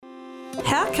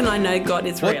How can I know God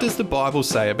is real? What does the Bible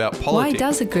say about Why politics?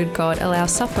 does a good God allow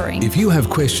suffering? If you have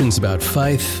questions about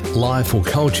faith, life or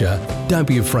culture, don't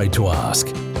be afraid to ask.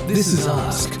 This is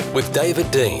Ask with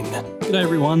David Dean. G'day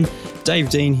everyone, Dave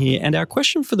Dean here, and our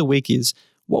question for the week is,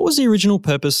 what was the original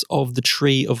purpose of the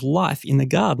tree of life in the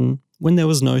garden when there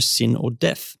was no sin or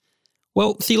death?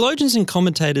 Well, theologians and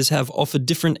commentators have offered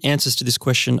different answers to this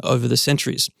question over the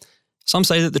centuries. Some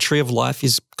say that the tree of life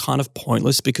is kind of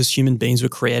pointless because human beings were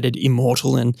created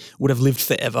immortal and would have lived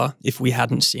forever if we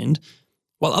hadn't sinned,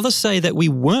 while others say that we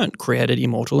weren't created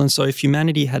immortal, and so if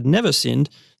humanity had never sinned,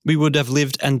 we would have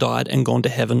lived and died and gone to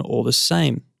heaven all the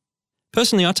same.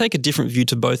 Personally, I take a different view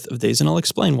to both of these, and I'll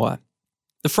explain why.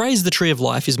 The phrase the tree of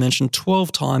life is mentioned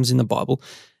 12 times in the Bible,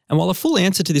 and while a full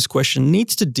answer to this question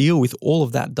needs to deal with all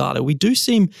of that data, we do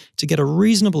seem to get a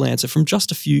reasonable answer from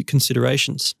just a few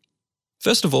considerations.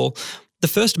 First of all, the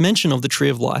first mention of the tree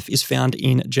of life is found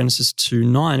in Genesis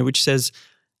 2:9, which says,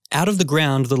 "Out of the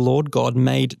ground the Lord God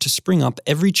made to spring up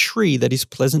every tree that is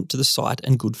pleasant to the sight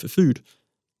and good for food."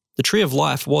 The tree of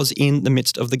life was in the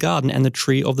midst of the garden, and the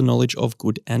tree of the knowledge of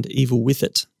good and evil with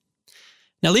it.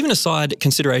 Now, leaving aside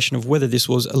consideration of whether this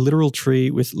was a literal tree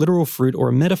with literal fruit or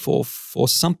a metaphor for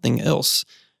something else,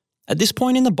 at this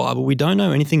point in the Bible, we don't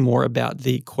know anything more about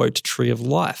the, quote, tree of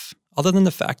life, other than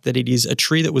the fact that it is a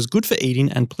tree that was good for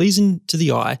eating and pleasing to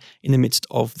the eye in the midst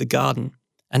of the garden,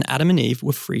 and Adam and Eve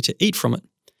were free to eat from it.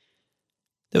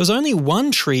 There was only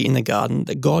one tree in the garden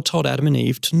that God told Adam and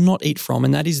Eve to not eat from,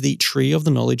 and that is the tree of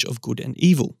the knowledge of good and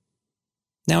evil.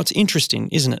 Now, it's interesting,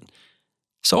 isn't it?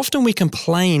 So often we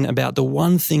complain about the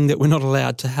one thing that we're not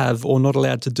allowed to have or not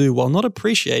allowed to do while not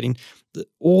appreciating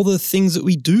all the things that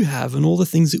we do have and all the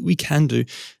things that we can do.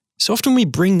 So often we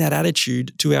bring that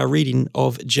attitude to our reading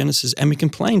of Genesis and we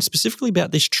complain specifically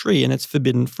about this tree and its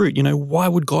forbidden fruit. You know, why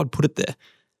would God put it there?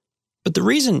 But the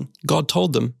reason God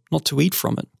told them not to eat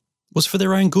from it was for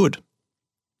their own good.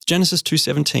 Genesis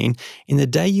 2:17, "In the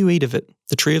day you eat of it,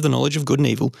 the tree of the knowledge of good and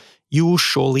evil, you will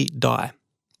surely die."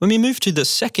 When we move to the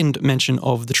second mention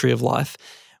of the tree of life,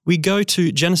 we go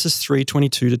to Genesis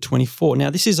 3:22-24. Now,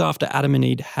 this is after Adam and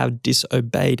Eve have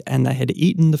disobeyed and they had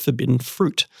eaten the forbidden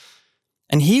fruit.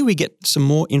 And here we get some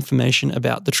more information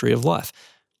about the tree of life.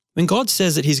 When God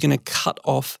says that he's going to cut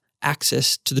off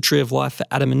access to the tree of life for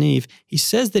Adam and Eve, he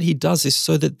says that he does this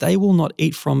so that they will not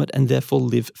eat from it and therefore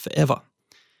live forever.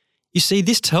 You see,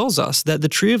 this tells us that the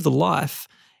tree of the life,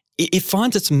 it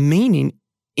finds its meaning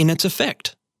in its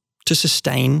effect, to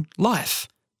sustain life.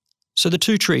 So the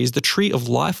two trees, the tree of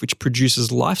life, which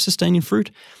produces life-sustaining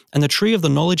fruit, and the tree of the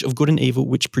knowledge of good and evil,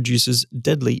 which produces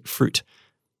deadly fruit.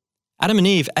 Adam and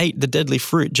Eve ate the deadly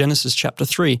fruit, Genesis chapter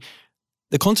 3.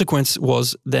 The consequence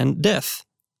was then death.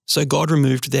 So God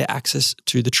removed their access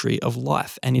to the tree of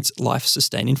life and its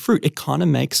life-sustaining fruit. It kind of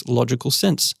makes logical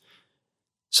sense.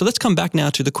 So let's come back now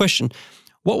to the question,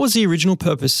 what was the original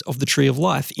purpose of the tree of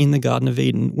life in the Garden of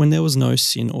Eden when there was no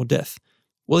sin or death?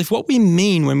 Well, if what we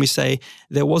mean when we say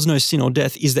there was no sin or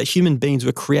death is that human beings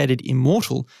were created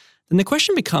immortal, then the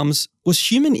question becomes,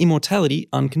 was human immortality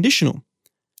unconditional?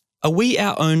 Are we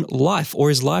our own life,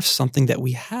 or is life something that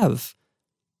we have?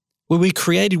 Were we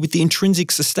created with the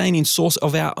intrinsic sustaining source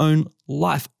of our own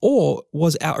life, or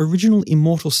was our original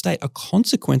immortal state a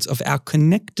consequence of our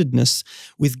connectedness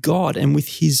with God and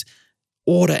with his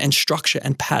order and structure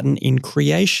and pattern in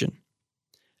creation?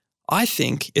 I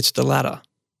think it's the latter.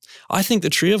 I think the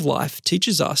tree of life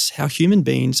teaches us how human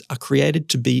beings are created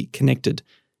to be connected,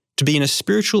 to be in a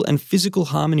spiritual and physical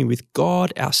harmony with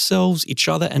God, ourselves, each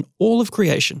other, and all of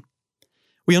creation.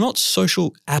 We are not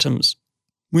social atoms.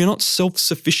 We are not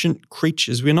self-sufficient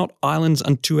creatures. We are not islands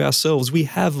unto ourselves. We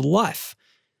have life,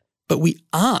 but we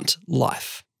aren't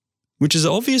life, which is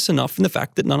obvious enough from the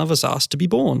fact that none of us asked to be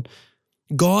born.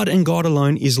 God and God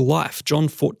alone is life. John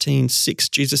 14:6,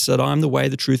 Jesus said, "I am the way,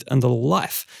 the truth, and the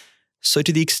life." So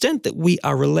to the extent that we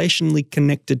are relationally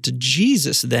connected to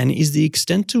Jesus, then, is the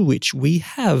extent to which we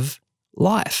have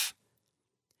life.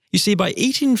 You see, by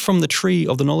eating from the tree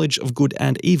of the knowledge of good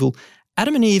and evil,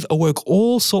 Adam and Eve awoke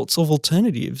all sorts of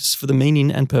alternatives for the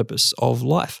meaning and purpose of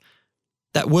life.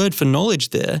 That word for knowledge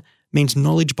there means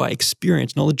knowledge by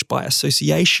experience, knowledge by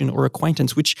association or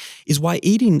acquaintance, which is why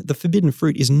eating the forbidden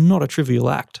fruit is not a trivial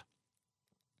act.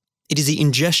 It is the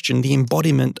ingestion, the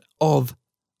embodiment of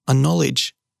a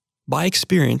knowledge by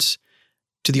experience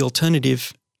to the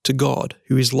alternative to God,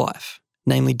 who is life,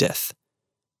 namely death.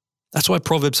 That's why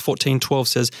Proverbs 14:12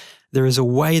 says, "There is a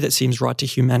way that seems right to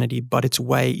humanity, but its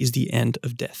way is the end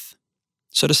of death."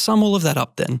 So to sum all of that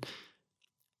up then,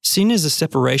 sin is a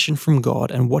separation from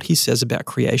God and what he says about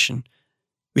creation,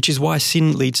 which is why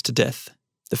sin leads to death,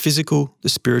 the physical, the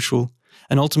spiritual,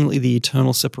 and ultimately the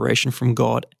eternal separation from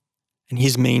God and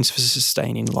his means for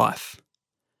sustaining life.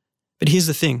 But here's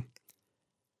the thing.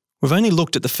 We've only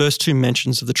looked at the first two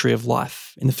mentions of the tree of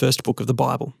life in the first book of the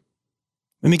Bible.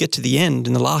 When we get to the end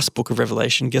in the last book of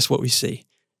Revelation, guess what we see?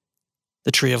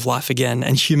 The tree of life again,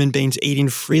 and human beings eating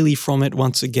freely from it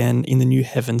once again in the new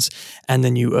heavens and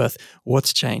the new earth.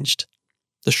 What's changed?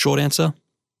 The short answer?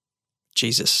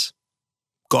 Jesus.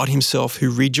 God himself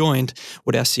who rejoined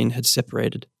what our sin had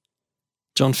separated.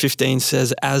 John 15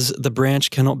 says, "As the branch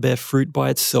cannot bear fruit by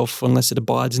itself unless it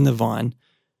abides in the vine,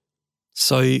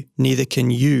 so neither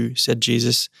can you," said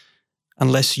Jesus,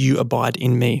 "unless you abide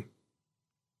in me.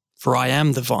 For I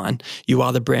am the vine, you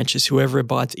are the branches. Whoever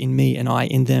abides in me and I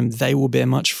in them, they will bear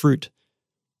much fruit.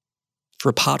 For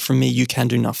apart from me, you can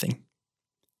do nothing."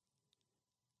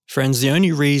 Friends, the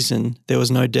only reason there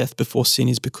was no death before sin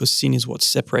is because sin is what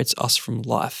separates us from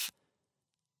life.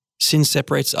 Sin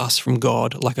separates us from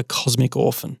God like a cosmic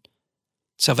orphan.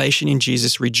 Salvation in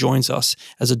Jesus rejoins us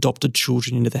as adopted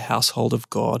children into the household of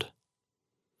God.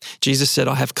 Jesus said,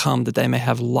 "I have come that they may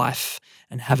have life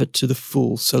and have it to the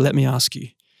full." So let me ask you,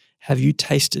 have you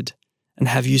tasted and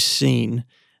have you seen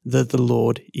that the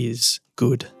Lord is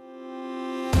good?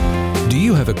 Do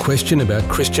you have a question about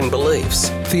Christian beliefs,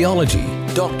 theology,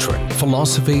 doctrine,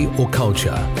 philosophy, or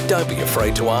culture? Don't be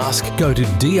afraid to ask. Go to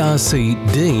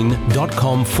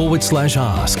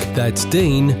drcdean.com/ask. That's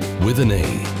Dean with an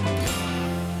E.